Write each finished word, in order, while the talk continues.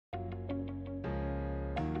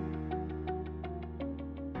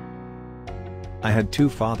I had two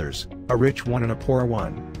fathers, a rich one and a poor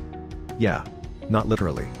one. Yeah. Not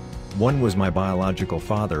literally. One was my biological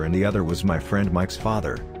father and the other was my friend Mike's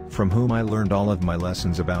father, from whom I learned all of my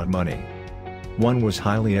lessons about money. One was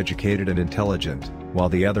highly educated and intelligent, while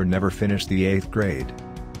the other never finished the 8th grade.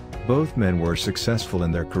 Both men were successful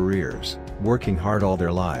in their careers, working hard all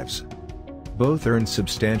their lives. Both earned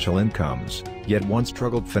substantial incomes, yet one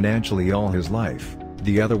struggled financially all his life.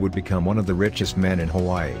 The other would become one of the richest men in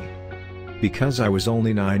Hawaii. Because I was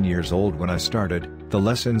only 9 years old when I started, the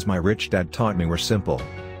lessons my rich dad taught me were simple.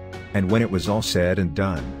 And when it was all said and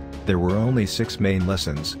done, there were only 6 main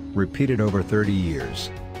lessons, repeated over 30 years.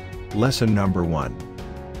 Lesson number 1.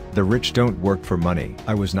 The rich don't work for money.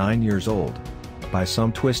 I was 9 years old. By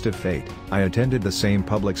some twist of fate, I attended the same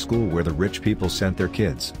public school where the rich people sent their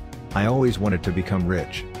kids. I always wanted to become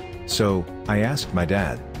rich. So, I asked my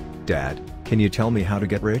dad, "Dad, can you tell me how to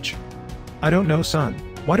get rich?" "I don't know, son.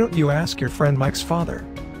 Why don't you ask your friend Mike's father?"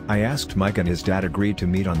 I asked Mike and his dad agreed to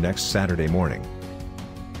meet on next Saturday morning.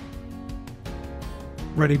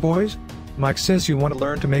 Ready, boys? Mike says you want to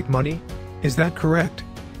learn to make money? Is that correct?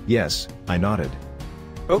 Yes, I nodded.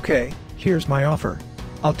 Okay, here's my offer.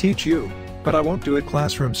 I'll teach you, but I won't do it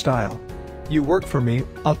classroom style. You work for me,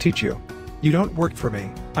 I'll teach you. You don't work for me,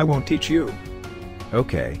 I won't teach you.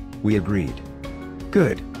 Okay, we agreed.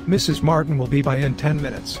 Good, Mrs. Martin will be by in 10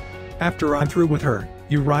 minutes. After I'm through with her,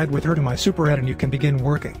 you ride with her to my superette and you can begin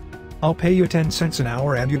working. I'll pay you 10 cents an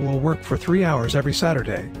hour and you will work for 3 hours every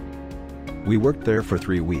Saturday. We worked there for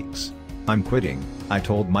 3 weeks. "I'm quitting," I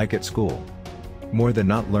told Mike at school. More than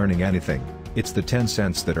not learning anything, it's the 10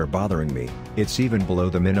 cents that are bothering me. It's even below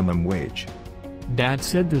the minimum wage. Dad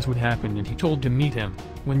said this would happen and he told to meet him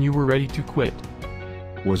when you were ready to quit.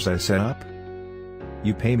 Was I set up?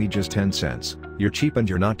 You pay me just 10 cents, you're cheap and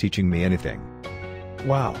you're not teaching me anything.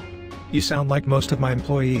 Wow. You sound like most of my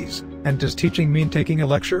employees, and does teaching mean taking a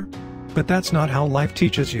lecture? But that's not how life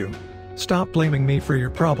teaches you. Stop blaming me for your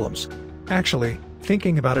problems. Actually,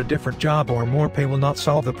 thinking about a different job or more pay will not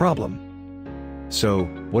solve the problem. So,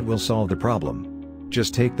 what will solve the problem?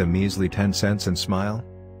 Just take the measly 10 cents and smile?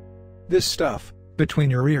 This stuff, between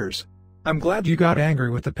your ears. I'm glad you got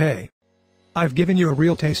angry with the pay. I've given you a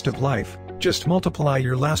real taste of life, just multiply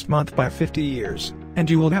your last month by 50 years, and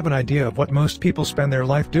you will have an idea of what most people spend their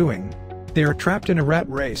life doing. They are trapped in a rat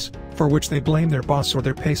race, for which they blame their boss or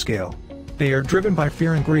their pay scale. They are driven by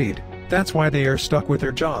fear and greed, that's why they are stuck with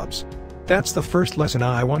their jobs. That's the first lesson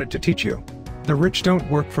I wanted to teach you. The rich don't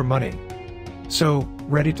work for money. So,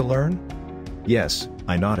 ready to learn? Yes,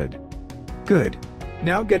 I nodded. Good.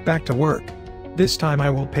 Now get back to work. This time I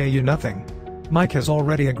will pay you nothing. Mike has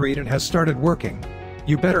already agreed and has started working.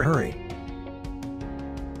 You better hurry.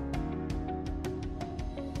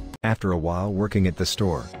 After a while working at the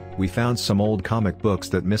store, we found some old comic books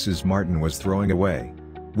that Mrs. Martin was throwing away.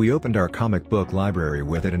 We opened our comic book library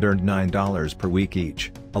with it and earned $9 per week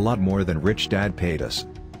each, a lot more than Rich Dad paid us.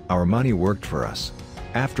 Our money worked for us.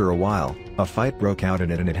 After a while, a fight broke out in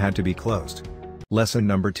it and it had to be closed. Lesson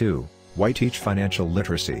number 2, why teach financial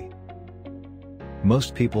literacy?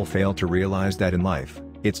 Most people fail to realize that in life,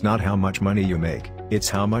 it's not how much money you make, it's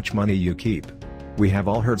how much money you keep. We have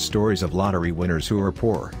all heard stories of lottery winners who are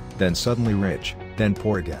poor, then suddenly rich, then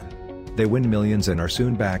poor again. They win millions and are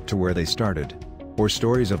soon back to where they started. Or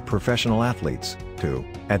stories of professional athletes, who,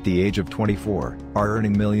 at the age of 24, are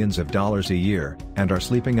earning millions of dollars a year, and are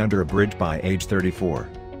sleeping under a bridge by age 34.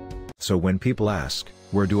 So when people ask,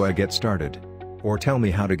 where do I get started? Or tell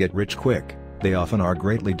me how to get rich quick, they often are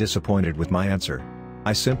greatly disappointed with my answer.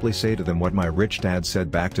 I simply say to them what my rich dad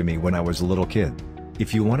said back to me when I was a little kid.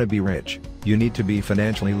 If you want to be rich, you need to be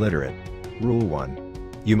financially literate. Rule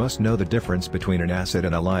 1. You must know the difference between an asset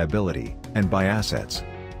and a liability, and by assets.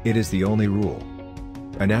 It is the only rule.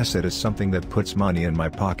 An asset is something that puts money in my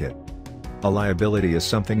pocket. A liability is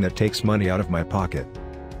something that takes money out of my pocket.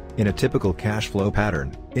 In a typical cash flow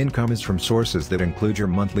pattern, income is from sources that include your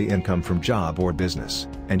monthly income from job or business,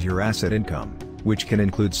 and your asset income, which can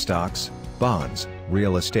include stocks, bonds,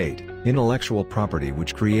 real estate, intellectual property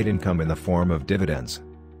which create income in the form of dividends.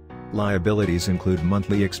 Liabilities include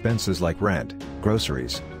monthly expenses like rent,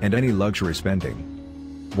 groceries, and any luxury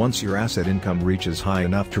spending. Once your asset income reaches high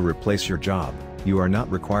enough to replace your job, you are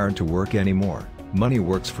not required to work anymore, money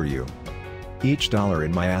works for you. Each dollar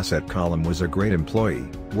in my asset column was a great employee,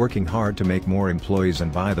 working hard to make more employees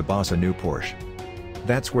and buy the boss a new Porsche.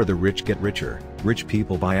 That's where the rich get richer. Rich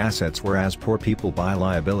people buy assets whereas poor people buy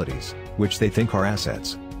liabilities, which they think are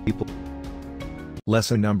assets.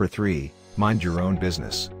 Lesson number 3, mind your own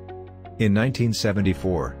business. In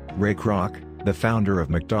 1974, Ray Kroc, the founder of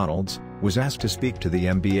McDonald's, was asked to speak to the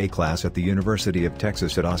MBA class at the University of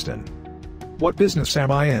Texas at Austin. What business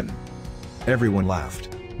am I in? Everyone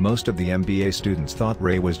laughed. Most of the MBA students thought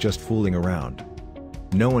Ray was just fooling around.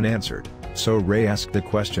 No one answered, so Ray asked the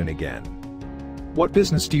question again. What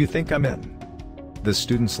business do you think I'm in? The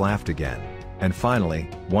students laughed again, and finally,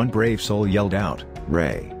 one brave soul yelled out,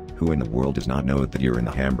 "Ray, who in the world does not know that you're in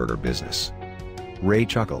the hamburger business?" Ray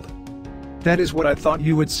chuckled. That is what I thought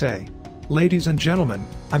you would say. Ladies and gentlemen,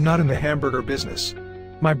 I'm not in the hamburger business.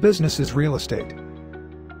 My business is real estate.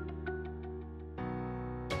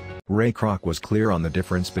 Ray Kroc was clear on the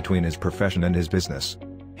difference between his profession and his business.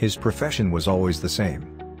 His profession was always the same.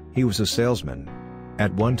 He was a salesman.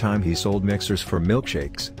 At one time he sold mixers for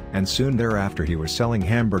milkshakes, and soon thereafter he was selling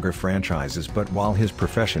hamburger franchises. But while his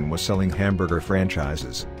profession was selling hamburger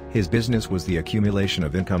franchises, his business was the accumulation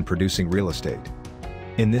of income-producing real estate.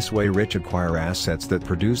 In this way, rich acquire assets that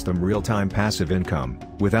produce them real-time passive income,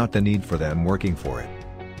 without the need for them working for it.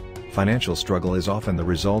 Financial struggle is often the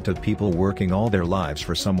result of people working all their lives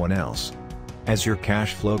for someone else. As your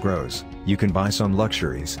cash flow grows, you can buy some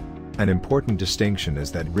luxuries. An important distinction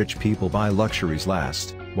is that rich people buy luxuries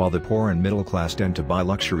last, while the poor and middle class tend to buy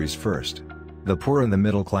luxuries first. The poor and the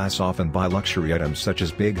middle class often buy luxury items such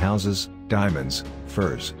as big houses, diamonds,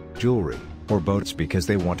 furs, jewelry, or boats because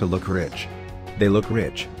they want to look rich. They look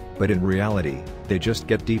rich, but in reality, they just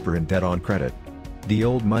get deeper in debt on credit. The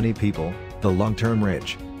old money people, the long-term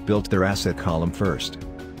rich, built their asset column first.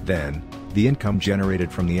 Then, the income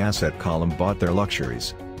generated from the asset column bought their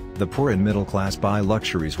luxuries. The poor and middle class buy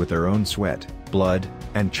luxuries with their own sweat, blood,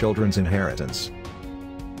 and children's inheritance.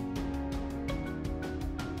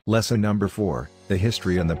 Lesson number 4, the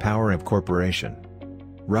history and the power of corporation.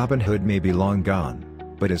 Robin Hood may be long gone,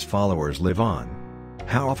 but his followers live on.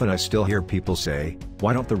 How often I still hear people say,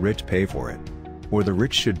 "Why don't the rich pay for it?" Or "The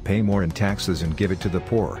rich should pay more in taxes and give it to the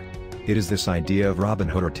poor." It is this idea of Robin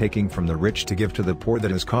Hood, or taking from the rich to give to the poor, that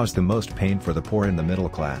has caused the most pain for the poor and the middle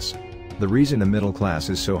class. The reason the middle class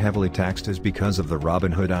is so heavily taxed is because of the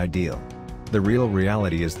Robin Hood ideal. The real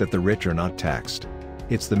reality is that the rich are not taxed.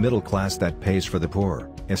 It's the middle class that pays for the poor,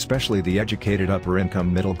 especially the educated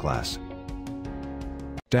upper-income middle class.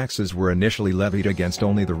 Taxes were initially levied against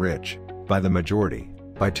only the rich, by the majority,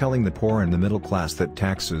 by telling the poor and the middle class that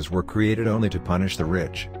taxes were created only to punish the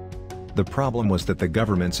rich. The problem was that the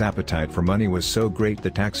government's appetite for money was so great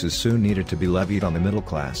that taxes soon needed to be levied on the middle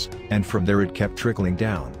class, and from there it kept trickling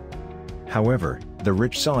down. However, the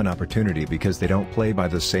rich saw an opportunity because they don't play by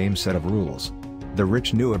the same set of rules. The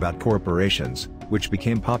rich knew about corporations, which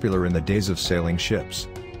became popular in the days of sailing ships.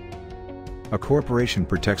 A corporation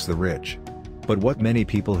protects the rich. But what many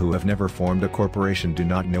people who have never formed a corporation do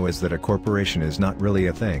not know is that a corporation is not really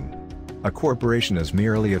a thing. A corporation is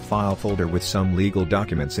merely a file folder with some legal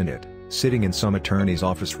documents in it, sitting in some attorney's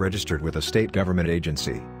office registered with a state government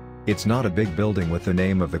agency. It's not a big building with the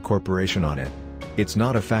name of the corporation on it. It's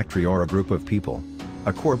not a factory or a group of people.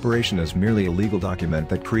 A corporation is merely a legal document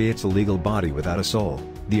that creates a legal body without a soul.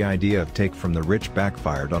 The idea of take from the rich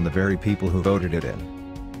backfired on the very people who voted it in.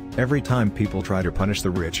 Every time people try to punish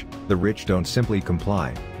the rich don't simply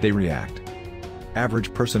comply, they react.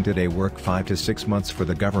 Average person today work 5 to 6 months for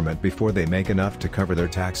the government before they make enough to cover their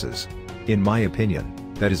taxes. In my opinion,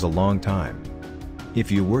 that is a long time.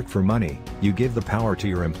 If you work for money, you give the power to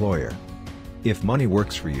your employer. If money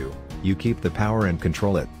works for you, you keep the power and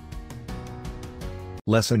control it.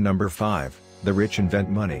 Lesson number 5, the rich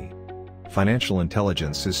invent money. Financial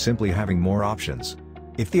intelligence is simply having more options.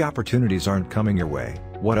 If the opportunities aren't coming your way,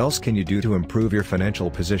 what else can you do to improve your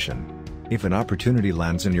financial position? If an opportunity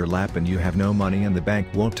lands in your lap and you have no money and the bank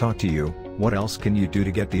won't talk to you, what else can you do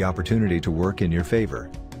to get the opportunity to work in your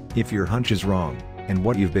favor? If your hunch is wrong, and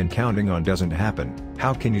what you've been counting on doesn't happen,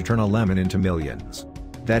 how can you turn a lemon into millions?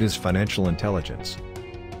 That is financial intelligence.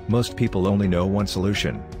 Most people only know one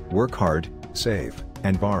solution: work hard, save,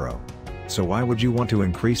 and borrow. So why would you want to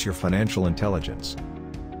increase your financial intelligence?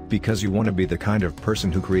 Because you want to be the kind of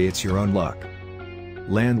person who creates your own luck.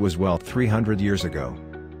 Land was wealth 300 years ago.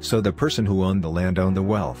 So the person who owned the land owned the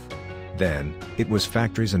wealth. Then, it was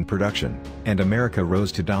factories and production, and America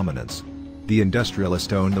rose to dominance. The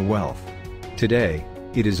industrialist owned the wealth. Today,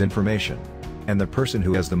 it is information. And the person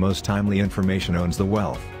who has the most timely information owns the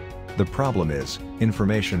wealth. The problem is,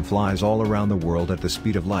 information flies all around the world at the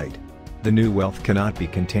speed of light. The new wealth cannot be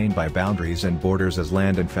contained by boundaries and borders as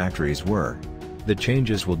land and factories were. The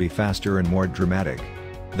changes will be faster and more dramatic.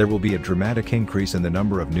 There will be a dramatic increase in the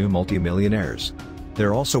number of new multimillionaires.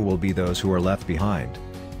 There also will be those who are left behind.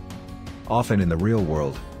 Often in the real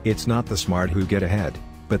world, it's not the smart who get ahead,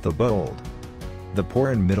 but the bold. The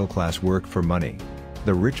poor and middle class work for money.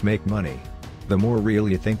 The rich make money. The more real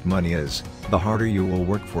you think money is, the harder you will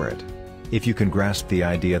work for it. If you can grasp the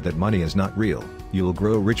idea that money is not real, you'll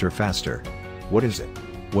grow richer faster. What is it?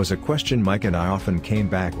 Was a question Mike and I often came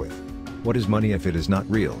back with. What is money if it is not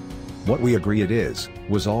real? What we agree it is,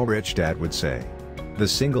 was all Rich Dad would say. The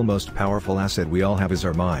single most powerful asset we all have is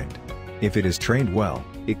our mind. If it is trained well,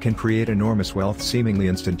 it can create enormous wealth seemingly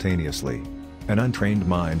instantaneously. An untrained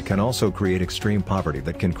mind can also create extreme poverty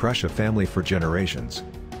that can crush a family for generations.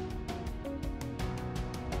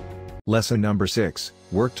 Lesson number 6,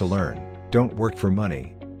 work to learn, don't work for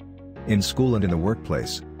money. In school and in the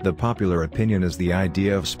workplace, the popular opinion is the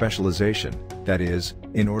idea of specialization, that is,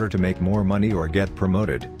 in order to make more money or get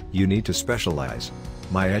promoted, you need to specialize.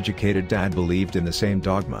 My educated dad believed in the same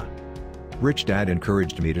dogma. Rich Dad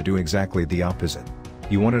encouraged me to do exactly the opposite.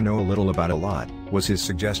 You want to know a little about a lot, was his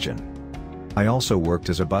suggestion. I also worked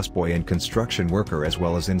as a busboy and construction worker as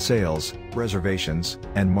well as in sales, reservations,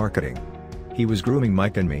 and marketing. He was grooming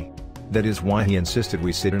Mike and me. That is why he insisted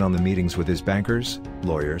we sit in on the meetings with his bankers,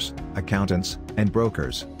 lawyers, accountants, and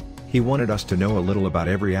brokers. He wanted us to know a little about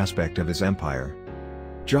every aspect of his empire.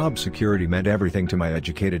 Job security meant everything to my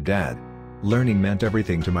educated dad. Learning meant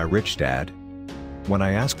everything to my rich dad. When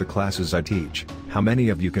I ask the classes I teach, how many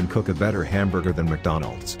of you can cook a better hamburger than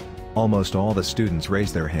McDonald's? Almost all the students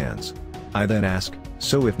raise their hands. I then ask,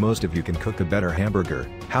 so if most of you can cook a better hamburger,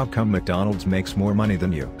 how come McDonald's makes more money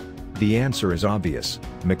than you? The answer is obvious,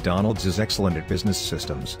 McDonald's is excellent at business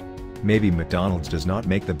systems. Maybe McDonald's does not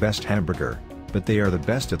make the best hamburger, but they are the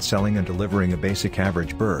best at selling and delivering a basic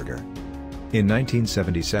average burger. In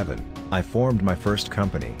 1977, I formed my first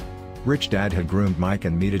company. Rich Dad had groomed Mike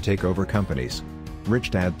and me to take over companies. Rich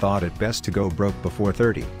Dad thought it best to go broke before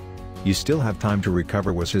 30. You still have time to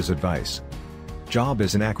recover was his advice. JOB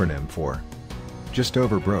is an acronym for just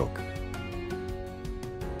over broke.